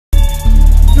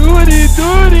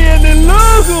Duty, and the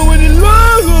logo.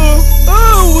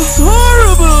 Oh, it was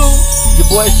horrible. Your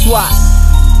boy SWAT,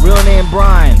 real name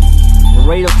Brian,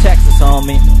 Laredo, Texas,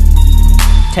 homie.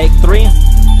 Take 3.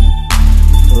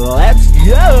 Let's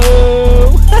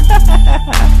go.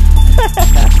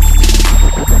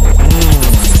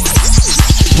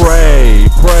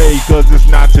 Pray, cause it's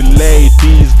not too late.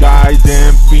 These guys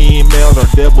and females are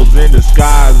devils in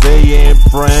disguise. They ain't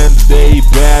friends, they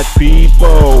bad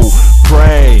people.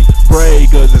 Pray,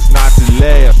 cause it's not too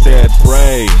late. I said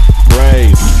pray.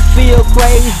 Feel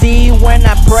crazy when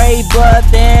I pray, but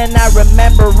then I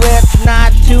remember it's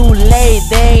not too late.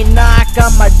 They knock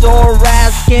on my door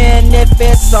asking if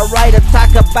it's alright to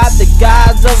talk about the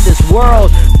gods of this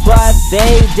world, but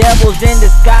they devils in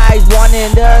disguise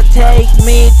wanting to take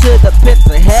me to the pits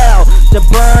of hell to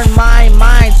burn my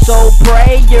mind. So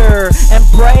prayer and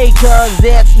pray cause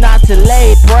it's not too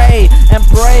late. Pray and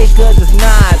pray cause it's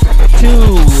not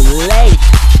too late.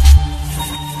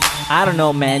 I don't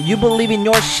know, man. You believe in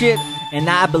your shit and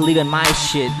I believe in my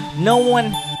shit. No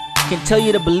one can tell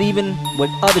you to believe in what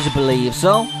others believe.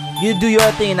 So you do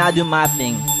your thing and I do my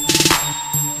thing.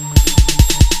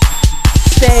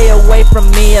 Stay away from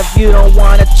me if you don't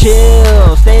wanna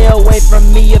chill. Stay away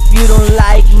from me if you don't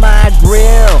like my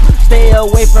grill. Stay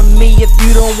away from me if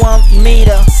you don't want me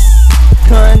to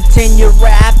continue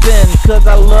rapping, cause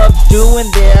I love doing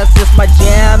this, it's my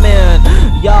jamming.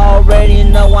 Y'all already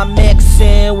know I'm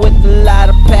mixing with a lot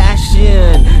of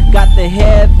passion. Got the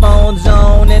headphones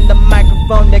on and the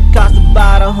microphone that costs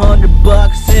about $100.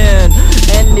 And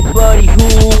anybody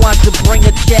who wants to bring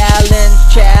a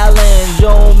challenge,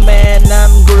 oh man,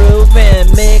 I'm grooving,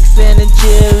 mixing and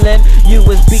chilling.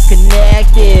 USB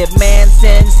connected, man,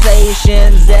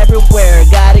 sensations everywhere.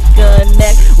 Gotta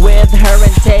connect with her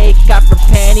and take off her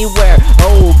pantywear.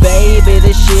 Oh baby,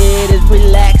 this shit is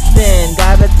relaxing.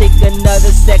 Gotta take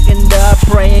another second to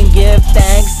pray and give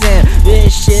thanks. And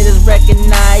this shit is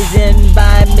recognizing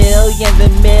by millions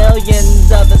and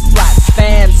millions of the SWAT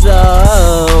fans.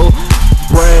 So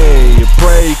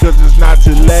pray, cause it's not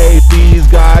too late. These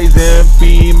guys and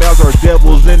females are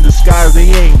devils in disguise. They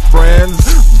ain't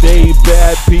friends, they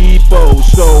bad people.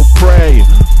 So pray,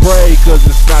 cause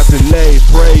it's not too late.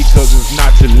 Pray, cause it's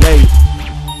not too late.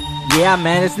 yeah,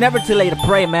 man, it's never too late to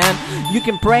pray, man. You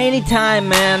can pray anytime,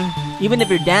 man. Even if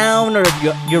you're down or if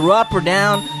you're up or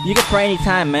down, you can pray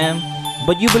anytime, man.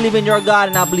 But you believe in your God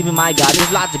and I believe in my God.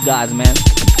 There's lots of gods, man.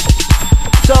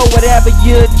 So whatever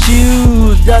you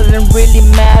choose doesn't really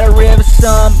matter if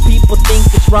some people think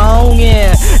it's wrong,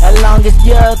 yeah. As long as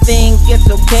you think it's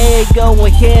okay, go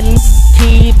ahead and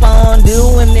keep on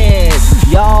doing it.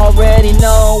 Y'all already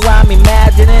know I'm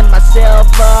imagining myself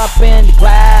up in the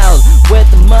clouds with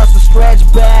the muscles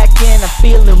stretched back and I'm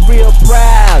feeling real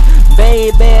proud.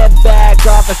 Baby, back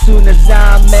off as soon as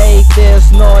I make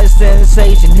this noise.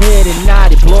 Sensation hit and I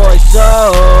deploy.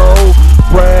 So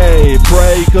pray,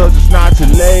 cause it's not too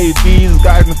late. These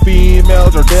guys and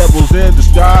females are devils in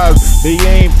disguise. They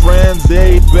ain't friends,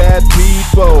 they bad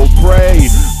people. Pray,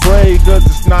 cause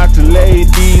it's not too late.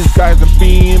 These guys and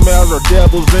females are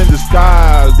devils in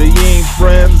disguise. They ain't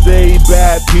friends, they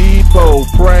bad people.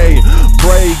 Pray,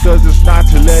 cause it's not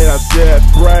too late. I said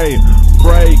pray,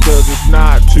 cause it's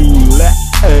not too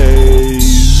late.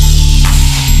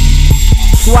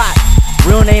 SWAT,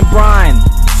 real name Brian,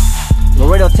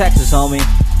 Laredo, Texas, homie.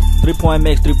 3-point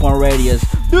mix, 3-point radius.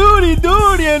 Duty,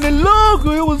 and the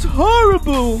logo, it was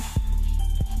horrible.